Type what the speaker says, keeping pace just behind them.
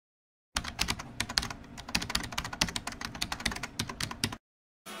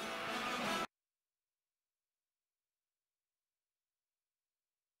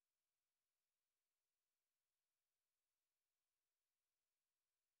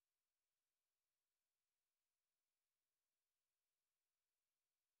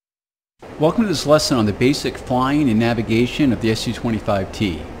Welcome to this lesson on the basic flying and navigation of the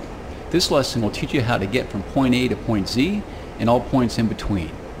Su-25T. This lesson will teach you how to get from point A to point Z and all points in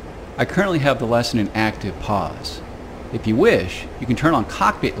between. I currently have the lesson in active pause. If you wish, you can turn on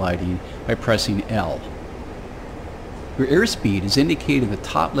cockpit lighting by pressing L. Your airspeed is indicated in the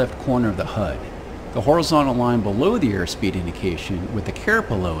top left corner of the HUD. The horizontal line below the airspeed indication with the caret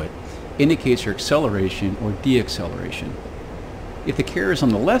below it indicates your acceleration or deacceleration. If the caret is on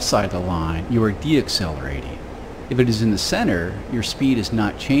the left side of the line, you are deaccelerating. If it is in the center, your speed is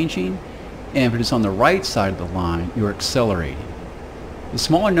not changing, and if it is on the right side of the line, you are accelerating. The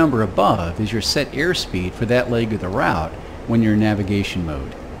smaller number above is your set airspeed for that leg of the route when you're in navigation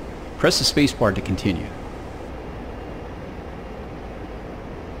mode. Press the spacebar to continue.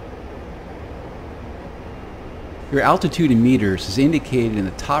 Your altitude in meters is indicated in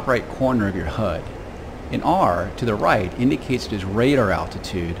the top right corner of your HUD. An R to the right indicates it is radar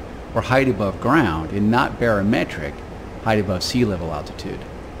altitude, or height above ground, and not barometric, height above sea level altitude.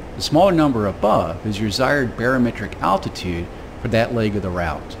 The smaller number above is your desired barometric altitude for that leg of the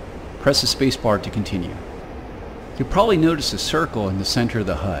route. Press the spacebar to continue. You'll probably notice a circle in the center of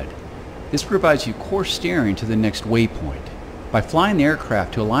the HUD. This provides you course steering to the next waypoint. By flying the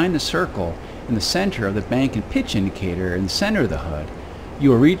aircraft to align the circle in the center of the bank and pitch indicator in the center of the HUD, you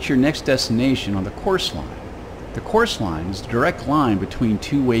will reach your next destination on the course line. The course line is the direct line between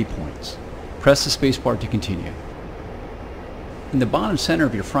two waypoints. Press the spacebar to continue. In the bottom center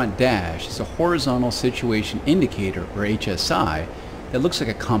of your front dash is a horizontal situation indicator, or HSI, that looks like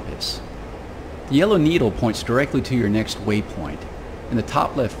a compass. The yellow needle points directly to your next waypoint, and the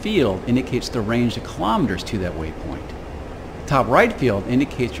top left field indicates the range of kilometers to that waypoint. The top right field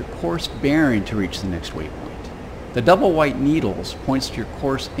indicates your course bearing to reach the next waypoint. The double white needles points to your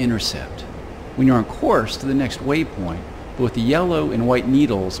course intercept. When you're on course to the next waypoint, both the yellow and white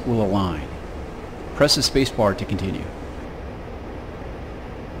needles will align. Press the spacebar to continue.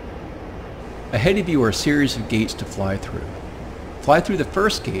 Ahead of you are a series of gates to fly through. Fly through the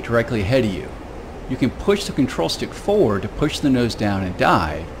first gate directly ahead of you. You can push the control stick forward to push the nose down and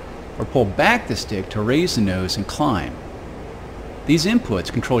dive, or pull back the stick to raise the nose and climb. These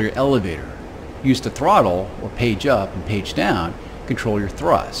inputs control your elevator. Use the throttle, or page up and page down, control your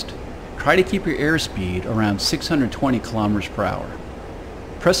thrust. Try to keep your airspeed around 620 kilometers per hour.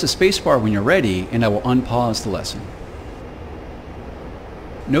 Press the spacebar when you're ready, and I will unpause the lesson.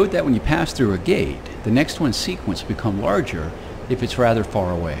 Note that when you pass through a gate, the next one's sequence will become larger if it's rather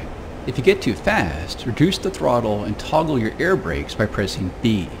far away. If you get too fast, reduce the throttle and toggle your air brakes by pressing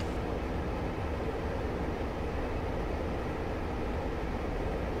B.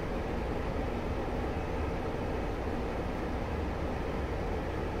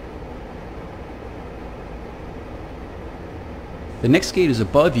 The next gate is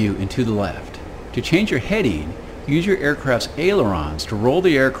above you and to the left. To change your heading, use your aircraft's ailerons to roll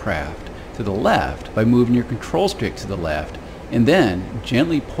the aircraft to the left by moving your control stick to the left and then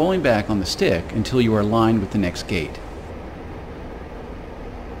gently pulling back on the stick until you are aligned with the next gate.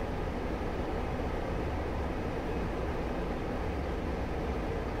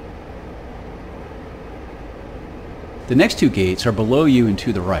 The next two gates are below you and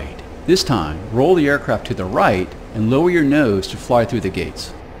to the right. This time, roll the aircraft to the right and lower your nose to fly through the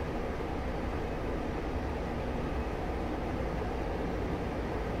gates.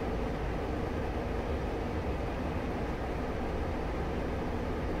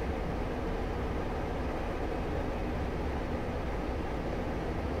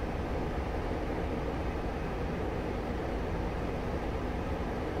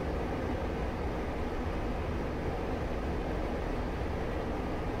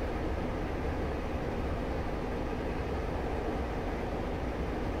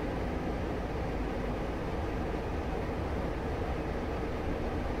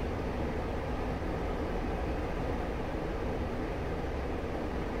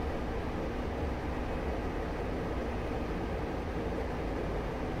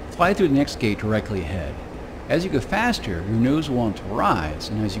 Fly through the next gate directly ahead. As you go faster, your nose will want to rise,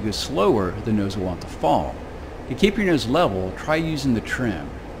 and as you go slower, the nose will want to fall. To keep your nose level, try using the trim.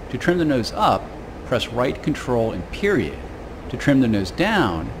 To trim the nose up, press right control and period. To trim the nose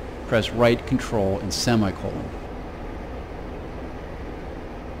down, press right control and semicolon.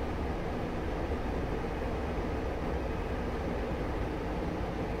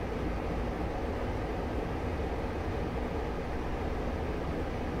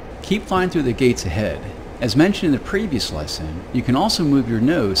 Keep flying through the gates ahead. As mentioned in the previous lesson, you can also move your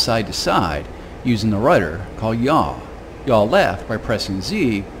nose side to side using the rudder called yaw. Yaw left by pressing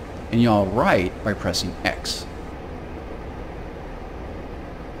Z and yaw right by pressing X.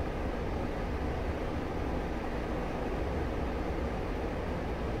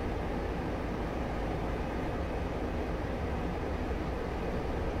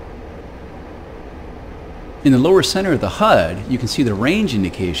 In the lower center of the HUD, you can see the range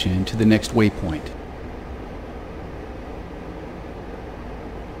indication to the next waypoint.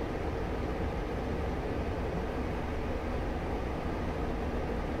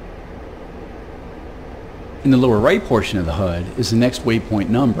 In the lower right portion of the HUD is the next waypoint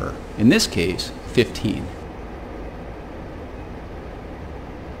number, in this case, 15.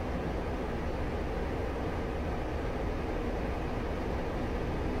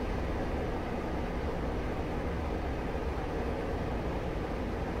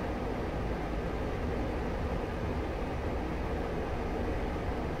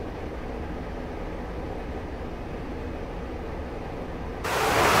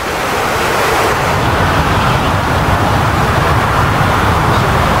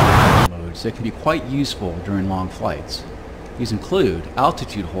 That can be quite useful during long flights. These include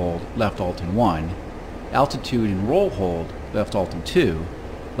altitude hold, left alt and 1, altitude and roll hold, left alt and 2,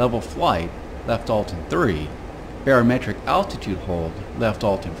 level flight, left alt and 3, barometric altitude hold, left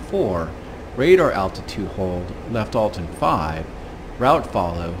alt and 4, radar altitude hold, left alt and 5, route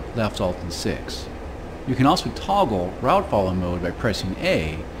follow, left alt and 6. You can also toggle route follow mode by pressing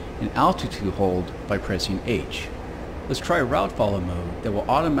A and altitude hold by pressing H. Let's try route follow mode that will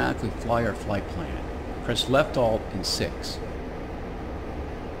automatically fly our flight plan. Press left alt and 6.